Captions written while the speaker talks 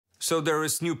So there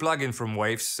is new plugin from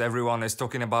Waves, everyone is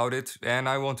talking about it, and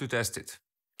I want to test it.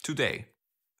 Today,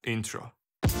 intro.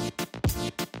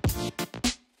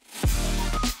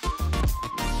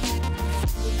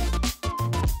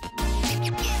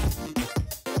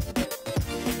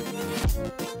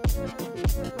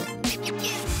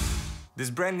 This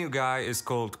brand new guy is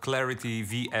called Clarity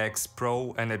VX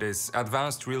Pro and it is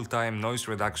advanced real-time noise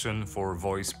reduction for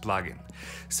voice plugin.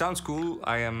 Sounds cool,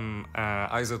 I am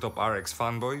Isotope RX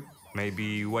fanboy,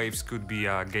 maybe Waves could be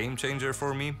a game changer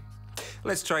for me.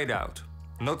 Let's try it out.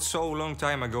 Not so long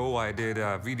time ago I did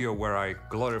a video where I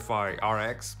glorify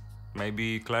RX,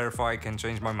 maybe Clarify can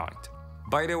change my mind.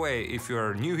 By the way, if you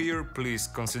are new here, please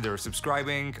consider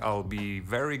subscribing. I'll be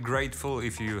very grateful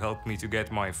if you help me to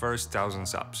get my first 1000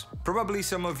 subs. Probably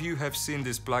some of you have seen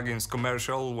this plugin's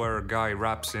commercial where a guy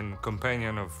raps in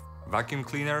companion of vacuum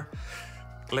cleaner.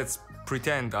 Let's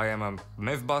pretend I am a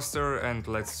Mythbuster and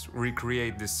let's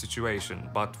recreate this situation.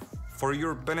 But for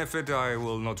your benefit, I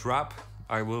will not rap.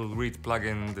 I will read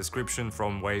plugin description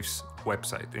from Waves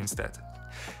website instead.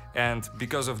 And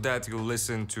because of that, you'll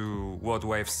listen to what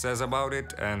Waves says about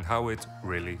it and how it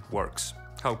really works.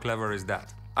 How clever is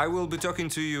that? I will be talking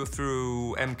to you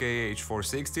through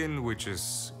MKH416, which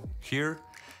is here,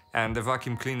 and the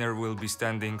vacuum cleaner will be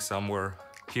standing somewhere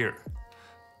here.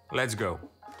 Let's go.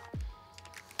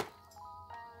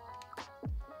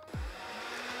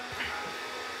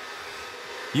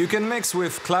 You can mix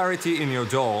with Clarity in your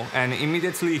DAW and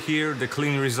immediately hear the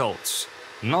clean results,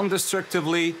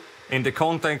 non-destructively, in the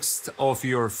context of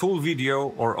your full video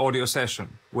or audio session,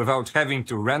 without having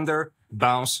to render,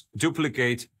 bounce,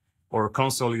 duplicate, or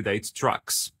consolidate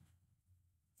tracks.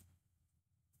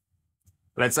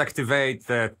 Let's activate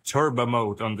the turbo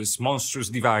mode on this monstrous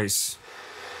device.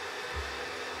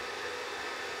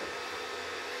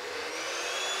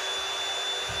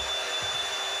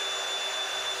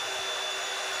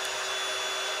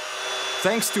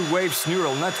 Thanks to Waves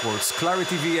neural networks,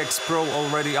 Clarity VX Pro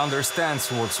already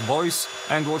understands what's voice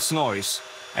and what's noise,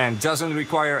 and doesn't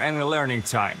require any learning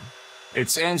time.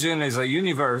 Its engine is a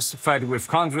universe fed with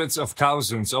hundreds of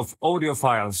thousands of audio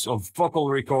files of vocal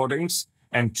recordings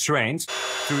and trained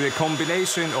through a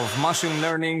combination of machine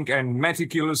learning and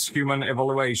meticulous human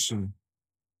evaluation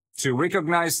to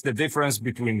recognize the difference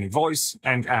between voice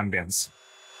and ambience.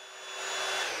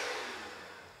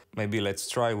 Maybe let's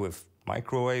try with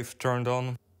microwave turned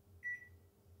on.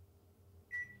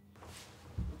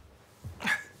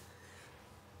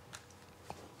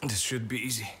 This should be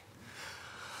easy.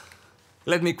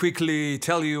 Let me quickly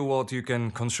tell you what you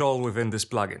can control within this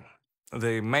plugin.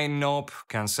 The main knob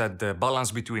can set the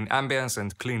balance between ambience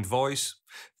and clean voice.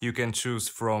 You can choose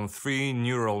from 3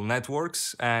 neural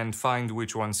networks and find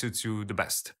which one suits you the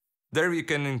best. There you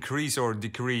can increase or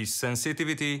decrease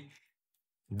sensitivity.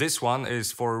 This one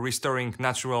is for restoring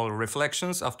natural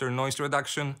reflections after noise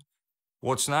reduction.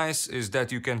 What's nice is that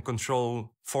you can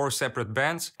control 4 separate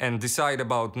bands and decide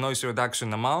about noise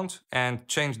reduction amount and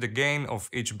change the gain of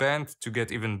each band to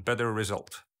get even better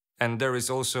result. And there is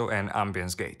also an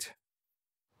ambience gate.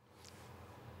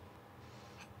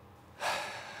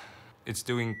 It's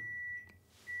doing...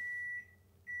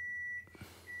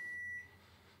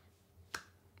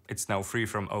 It's now free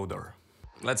from odor.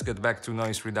 Let's get back to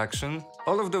noise reduction.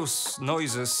 All of those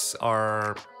noises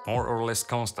are more or less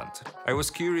constant. I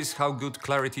was curious how good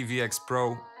Clarity VX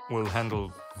Pro will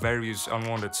handle various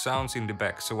unwanted sounds in the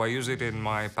back, so I use it in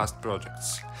my past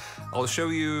projects. I'll show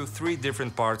you 3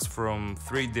 different parts from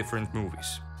 3 different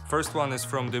movies. First one is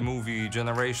from the movie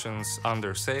Generations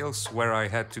Under Sails, where I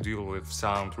had to deal with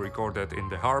sound recorded in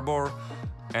the harbor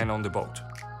and on the boat.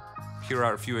 Here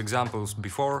are a few examples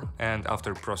before and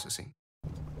after processing.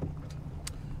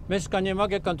 Myszko, nie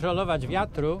mogę kontrolować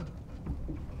wiatru.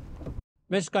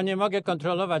 Myszko, nie mogę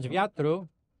kontrolować wiatru.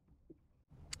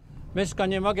 Myszko,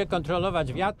 nie mogę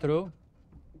kontrolować wiatru.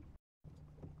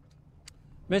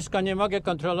 Myszko, nie mogę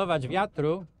kontrolować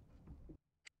wiatru.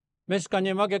 Myszko,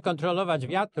 nie mogę kontrolować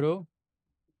wiatru.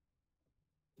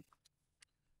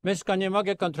 Myszko, nie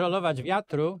mogę kontrolować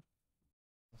wiatru.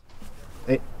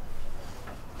 Hey,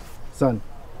 son,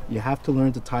 you have to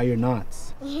learn to tie your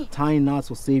knots. Tying knots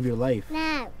will save your life.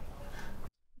 No.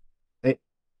 Hey,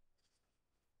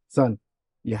 son,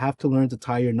 you have to learn to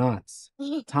tie your knots.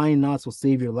 Tying knots will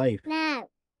save your life. No.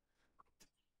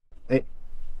 Hey,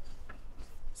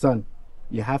 son,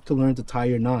 you have to learn to tie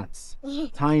your knots.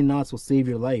 Tying knots will save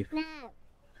your life. No.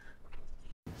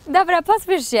 Dobra,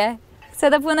 pospiesz się. Chcę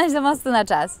dopłynąć do mostu na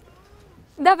czas.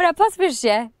 Dobra, pospiesz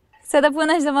się. Chcę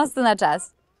dopłynąć do mostu na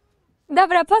czas.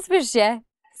 Dobra, pospiesz się.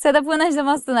 Chcę dopłynąć do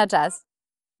mostu na czas.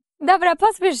 Dobra,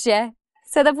 pospiesz się.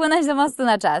 Chcę dopłynąć do mostu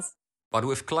na czas. But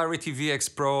with Clarity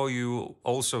VX Pro, you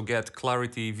also get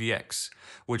Clarity VX,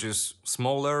 which is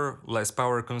smaller, less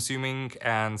power consuming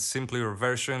and simpler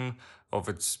version of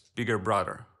its bigger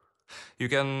brother. You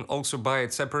can also buy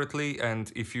it separately,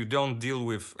 and if you don't deal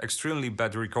with extremely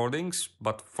bad recordings,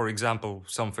 but for example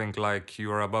something like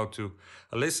you are about to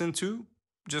listen to,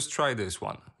 just try this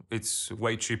one. It's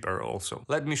way cheaper also.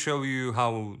 Let me show you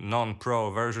how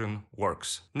non-pro version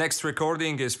works. Next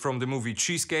recording is from the movie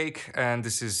Cheesecake, and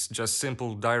this is just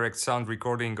simple direct sound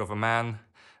recording of a man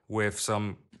with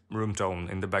some room tone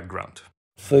in the background.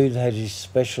 Food has its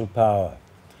special power.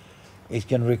 It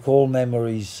can recall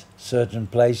memories, certain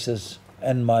places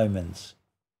and moments.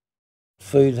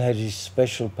 Food has its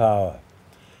special power.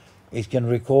 It can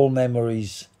recall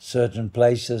memories, certain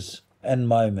places and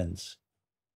moments.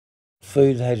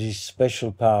 Food has its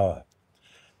special power.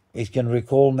 It can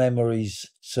recall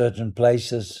memories, certain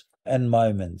places and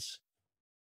moments.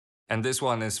 And this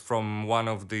one is from one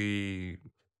of the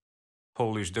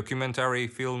Polish documentary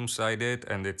films I did,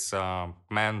 and it's a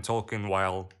man talking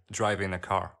while driving a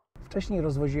car. Wcześniej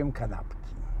rozwoziłem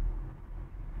kanapki.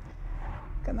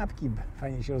 Kanapki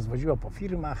fajnie się rozwoziło po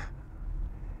firmach.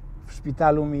 W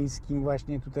szpitalu miejskim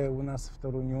właśnie tutaj u nas w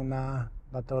Toruniu na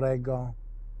Batorego.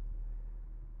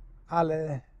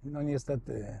 Ale no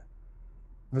niestety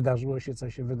wydarzyło się,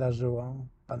 co się wydarzyło.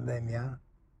 Pandemia.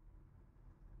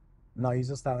 No i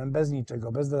zostałem bez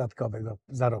niczego, bez dodatkowego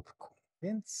zarobku.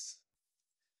 Więc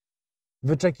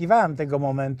wyczekiwałem tego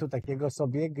momentu takiego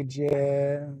sobie, gdzie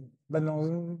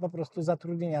będą po prostu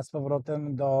zatrudnienia z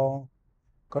powrotem do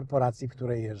korporacji, w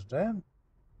której jeżdżę.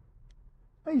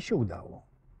 No i się udało.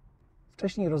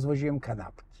 Wcześniej rozwoziłem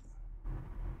kanapki.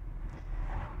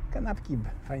 Kanapki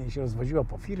fajnie się rozwoziło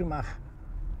po firmach.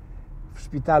 W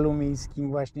szpitalu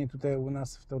miejskim właśnie tutaj u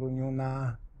nas w Toruniu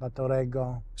na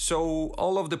Batorego. So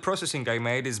all of the processing I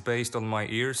made is based on my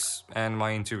ears and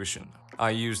my intuition.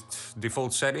 I used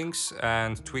default settings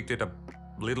and tweaked it a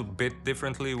little bit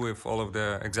differently with all of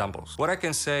the examples. What I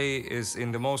can say is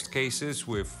in the most cases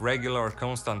with regular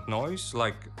constant noise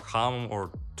like hum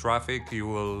or traffic, you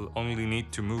will only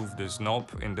need to move this knob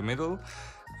in the middle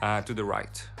to the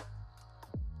right.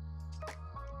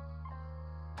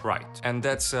 Right, and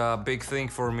that's a big thing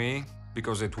for me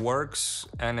because it works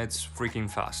and it's freaking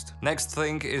fast. Next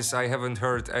thing is I haven't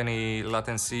heard any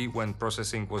latency when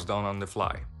processing was done on the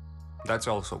fly. That's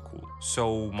also cool.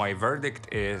 So my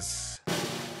verdict is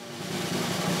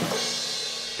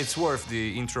it's worth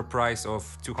the intro price of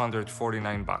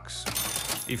 $249.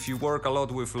 If you work a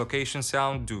lot with location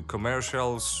sound, do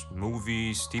commercials,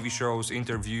 movies, TV shows,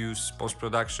 interviews,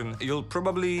 post-production, you'll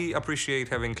probably appreciate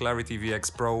having Clarity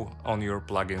VX Pro on your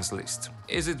plugins list.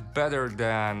 Is it better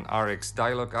than RX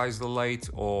Dialogue Isolate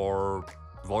or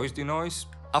Voice Denoise?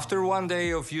 After one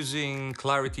day of using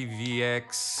Clarity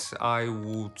VX, I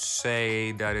would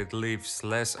say that it leaves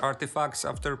less artifacts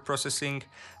after processing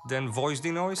than Voice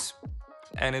Denoise,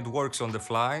 and it works on the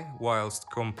fly, whilst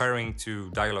comparing to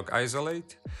Dialogue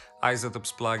Isolate,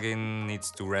 Isotopes plugin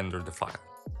needs to render the file.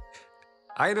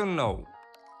 I don't know.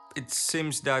 It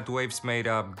seems that Waves made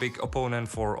a big opponent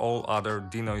for all other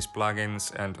Denoise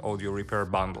plugins and audio repair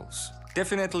bundles.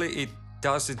 Definitely it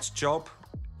does its job,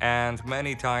 and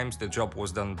many times the job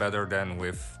was done better than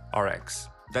with RX.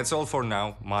 That's all for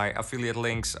now. My affiliate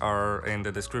links are in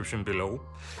the description below,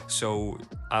 so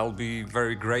I'll be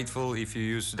very grateful if you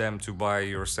use them to buy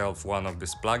yourself one of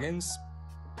these plugins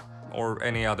or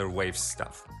any other Waves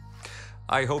stuff.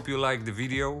 I hope you liked the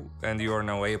video and you are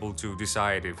now able to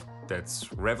decide if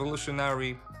that's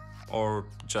revolutionary or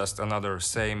just another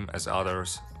same as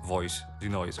others voice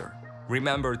denoiser.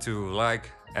 Remember to like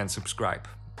and subscribe.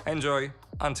 Enjoy,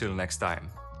 until next time.